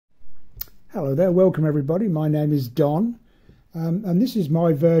Hello there, welcome everybody. My name is Don, and this is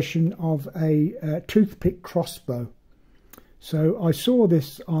my version of a toothpick crossbow. So I saw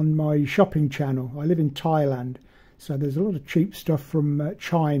this on my shopping channel. I live in Thailand, so there's a lot of cheap stuff from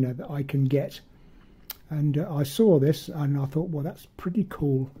China that I can get. And I saw this and I thought, well, that's pretty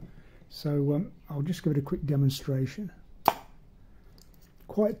cool. So I'll just give it a quick demonstration.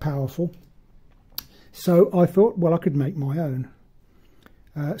 Quite powerful. So I thought, well, I could make my own.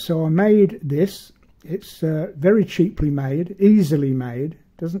 So I made this. It's very cheaply made, easily made,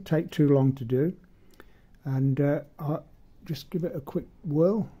 doesn't take too long to do. And I'll just give it a quick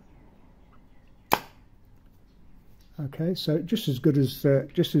whirl. Okay, so just as good as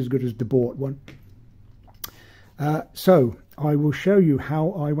the bought one. So I will show you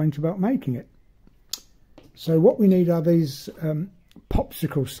how I went about making it. So what we need are these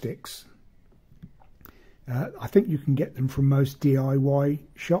popsicle sticks. I think you can get them from most DIY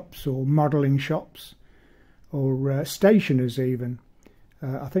shops or modelling shops or stationers even.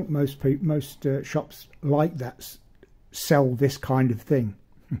 I think most shops like that sell this kind of thing.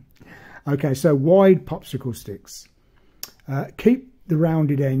 Okay, so wide popsicle sticks. Keep the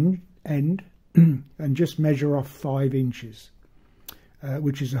rounded end and just measure off 5 inches,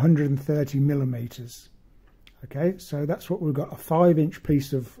 which is 130 millimeters. Okay, so that's what we've got, a 5-inch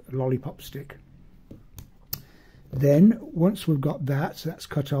piece of lollipop stick. Then once we've got that, so that's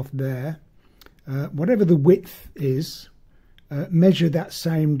cut off there, whatever the width is, measure that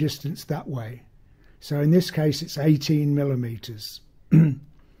same distance that way. So in this case it's 18 millimeters.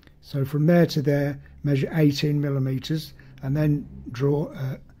 So from there to there, measure 18 millimeters and then draw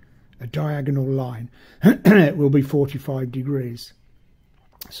a diagonal line. It will be 45 degrees.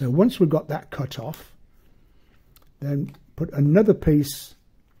 So once we've got that cut off, then put another piece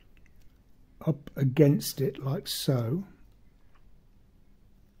up against it like so,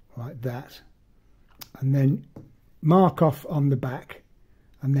 like that, and then mark off on the back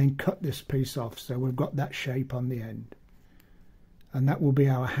and then cut this piece off so we've got that shape on the end, and that will be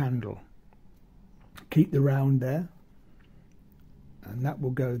our handle. Keep the round there and that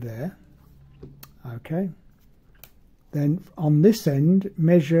will go there. Okay, then on this end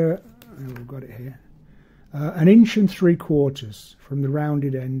measure, we've got it here, 1 3/4 inches from the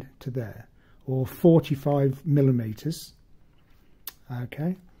rounded end to there, or 45 millimeters.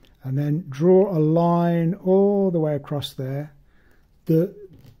 Okay, and then draw a line all the way across there, the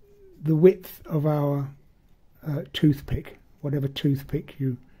width of our toothpick, whatever toothpick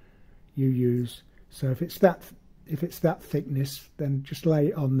you use. So if it's that thickness, then just lay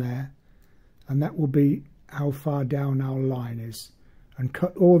it on there, and that will be how far down our line is, and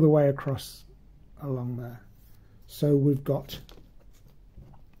cut all the way across along there. So we've got,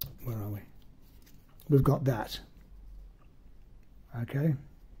 where are we? We've got that. Okay,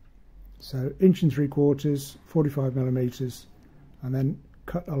 so 1 3/4 inches, 45 millimeters, and then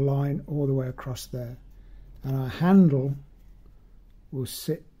cut a line all the way across there, and our handle will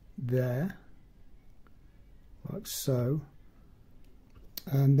sit there like so,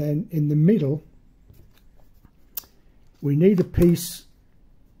 and then in the middle we need a piece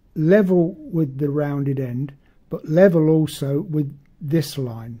level with the rounded end, but level also with this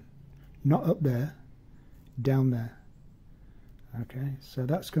line, not up there, down there. Okay, so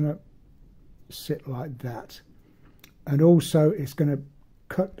that's going to sit like that, and also it's going to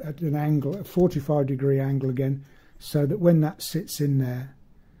cut at an angle, a 45-degree angle again, so that when that sits in there,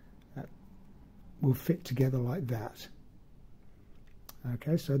 that will fit together like that.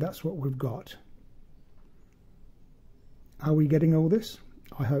 Okay, so that's what we've got. Are we getting all this?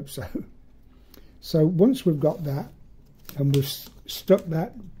 I hope so. So once we've got that, and we've stuck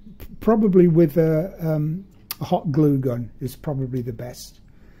that, probably with a hot glue gun is probably the best.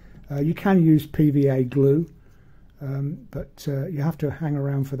 You can use PVA glue, but you have to hang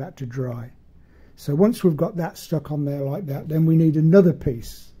around for that to dry. So once we've got that stuck on there like that, then we need another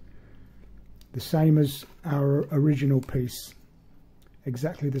piece, the same as our original piece,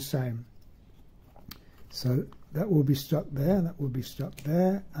 exactly the same. So that will be stuck there, that will be stuck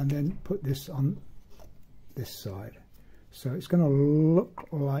there, and then put this on this side. So it's going to look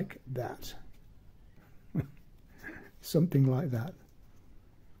like that. Something like that.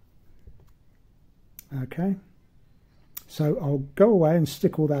 Okay, so I'll go away and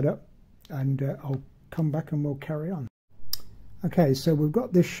stick all that up, and I'll come back and we'll carry on. Okay, so we've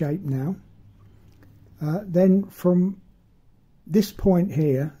got this shape now. Then from this point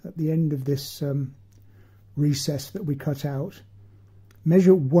here, at the end of this recess that we cut out,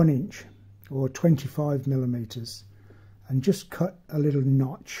 measure 1 inch or 25 millimeters, and just cut a little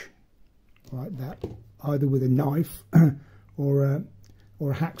notch like that, either with a knife or a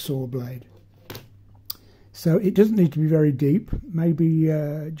hacksaw blade. So it doesn't need to be very deep, maybe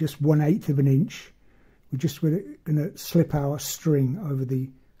just 1/8 of an inch. We're just going to slip our string over the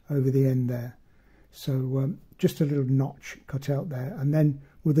end there. So just a little notch cut out there, and then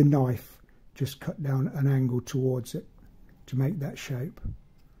with a knife just cut down an angle towards it to make that shape.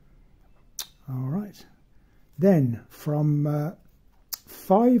 All right. Then from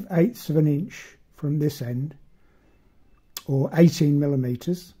 5/8 of an inch from this end, or 18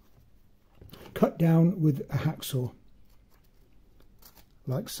 millimeters, cut down with a hacksaw,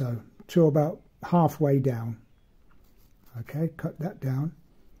 like so, to about halfway down. Okay, cut that down.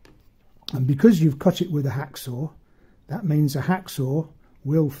 And because you've cut it with a hacksaw, that means a hacksaw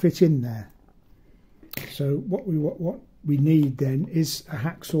will fit in there. So what we need then is a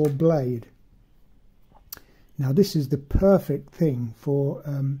hacksaw blade. Now this is the perfect thing for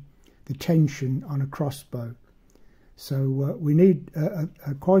the tension on a crossbow. So we need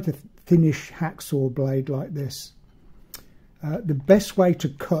quite a thinnish hacksaw blade like this. The best way to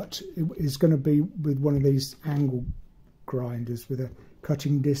cut is going to be with one of these angle grinders with a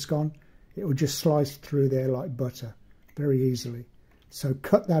cutting disc on. It will just slice through there like butter very easily. So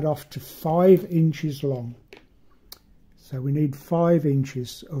cut that off to 5 inches long. So we need 5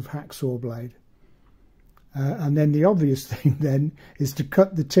 inches of hacksaw blade. And then the obvious thing then is to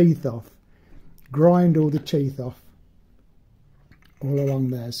cut the teeth off. Grind all the teeth off all along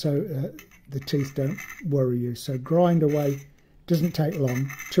there, so the teeth don't worry you. So grind away, doesn't take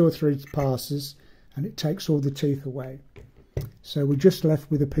long, 2 or 3 passes, and it takes all the teeth away. So we're just left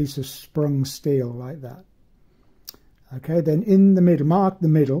with a piece of sprung steel like that. Okay, then in the middle, mark the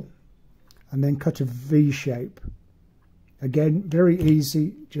middle, and then cut a V shape. Again, very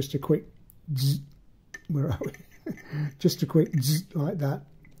easy, just a quick zzz. Where are we? Just a quick zzz like that.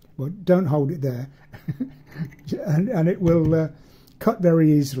 Well, don't hold it there. and it will cut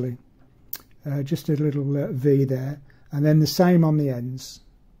very easily. Just a little V there, and then the same on the ends,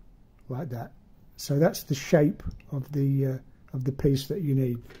 like that. So that's the shape of the piece that you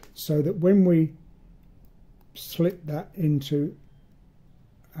need, so that when we slip that into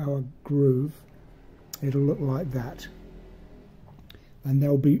our groove, it'll look like that, and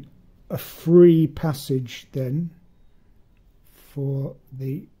there'll be a free passage then for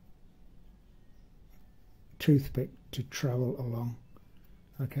the toothpick to travel along.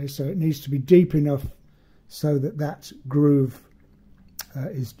 Okay, so it needs to be deep enough so that that groove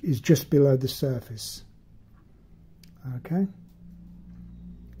is just below the surface. Okay,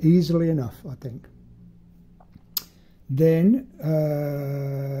 easily enough, I think. Then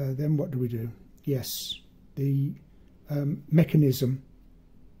what do we do? Yes, the mechanism.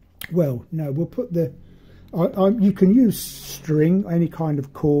 Well, no, we'll put the. You can use string, any kind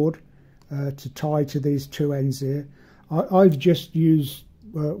of cord, to tie to these 2 ends here. I've just used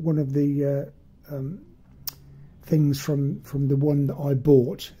one of the things from the one that I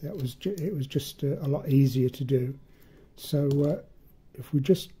bought. It was just a lot easier to do. So if we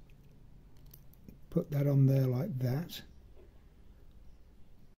just put that on there like that.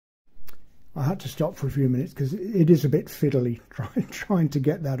 I had to stop for a few minutes because it is a bit fiddly trying to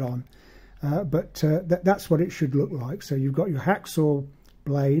get that on. But that's what it should look like. So you've got your hacksaw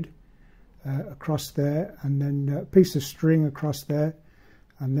blade across there, and then a piece of string across there,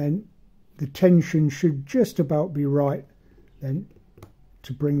 and then the tension should just about be right then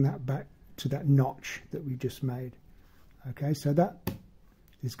to bring that back to that notch that we just made. Okay, so that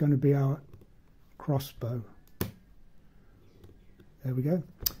is going to be our crossbow. There we go.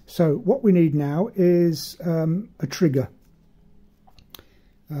 So what we need now is a trigger.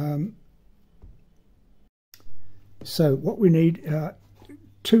 So what we need,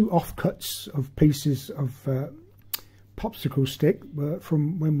 2 offcuts of pieces of popsicle stick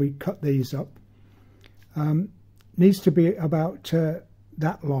from when we cut these up. Needs to be about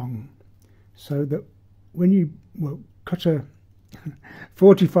that long, so that when you cut a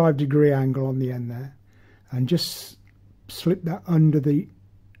 45-degree angle on the end there, and just slip that under the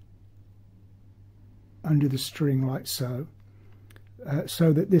string like so,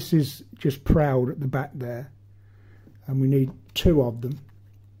 so that this is just proud at the back there, and we need 2 of them,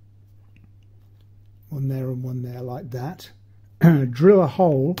 one there and one there like that. Drill a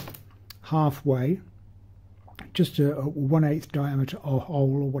hole halfway, just a 1/8 diameter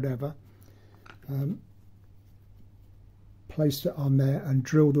hole or whatever. Place it on there and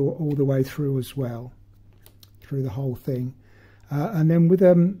drill all the way through as well, through the whole thing. And then with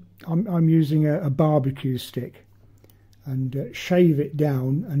I'm using a barbecue stick, and shave it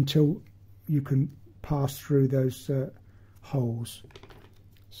down until you can pass through those holes.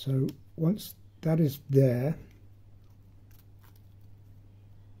 So once that is there,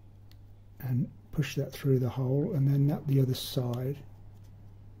 and push that through the hole, and then up the other side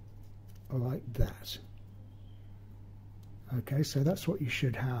like that. Okay, so that's what you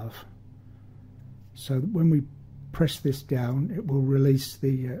should have. So when we press this down, it will release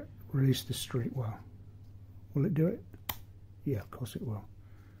the streak. Well, will it do it? Yeah, of course it will.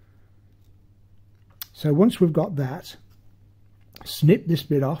 So once we've got that, snip this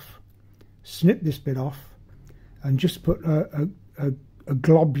bit off, and just put a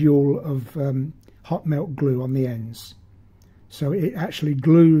globule of hot melt glue on the ends. So it actually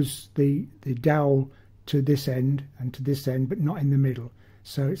glues the dowel to this end and to this end, but not in the middle.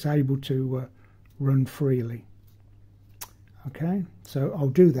 So it's able to run freely. Okay, so I'll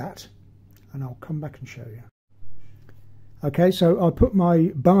do that and I'll come back and show you. Okay, so I put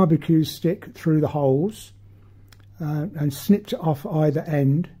my barbecue stick through the holes and snipped it off either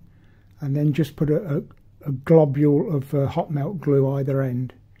end, and then just put a globule of hot melt glue either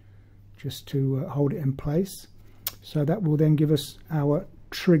end just to hold it in place. So that will then give us our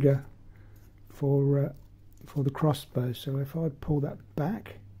trigger for the crossbow. So if I pull that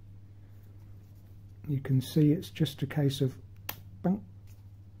back, you can see it's just a case of bang,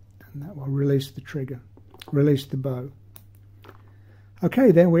 and that will release the trigger, release the bow.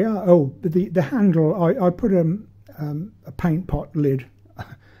 Okay, there we are. Oh, the handle, I put a paint pot lid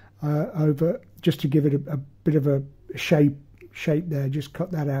over just to give it a bit of a shape there. Just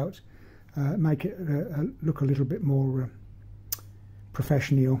cut that out, make it look a little bit more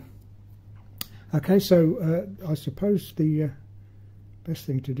professional. Okay, so I suppose the best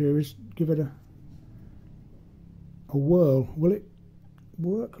thing to do is give it a whirl. Will it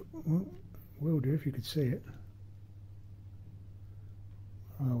work? Well, will do if you could see it.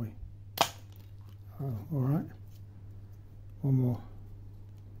 Are we? Oh, all right. One more.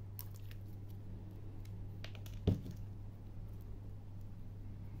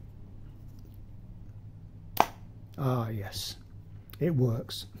 Ah, yes, it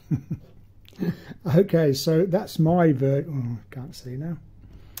works. Okay, so that's my can't see now.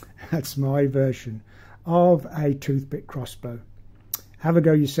 That's my version of a toothpick crossbow. Have a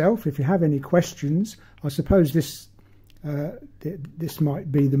go yourself. If you have any questions, I suppose this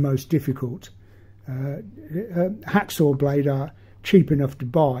might be the most difficult. Hacksaw blade are cheap enough to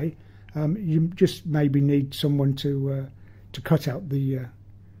buy. You just maybe need someone to cut out the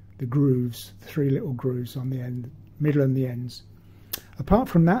grooves, 3 little grooves on the end, middle and the ends. Apart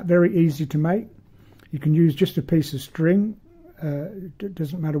from that, very easy to make. You can use just a piece of string. It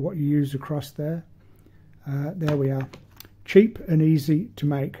doesn't matter what you use across there. There we are. Cheap and easy to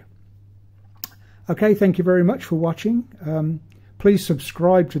make. Okay, thank you very much for watching. Please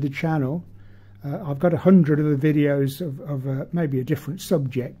subscribe to the channel. I've got 100 of the videos of maybe a different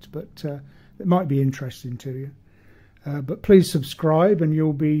subject, but it might be interesting to you. But please subscribe and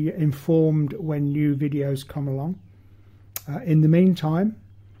you'll be informed when new videos come along. In the meantime,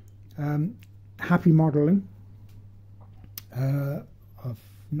 happy modelling. I've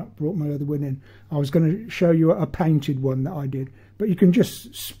not brought my other one in. I was going to show you a painted one that I did, but you can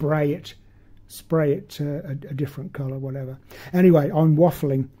just spray it a different colour, whatever. Anyway, I'm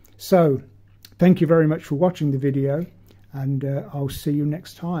waffling. So thank you very much for watching the video, and I'll see you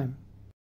next time.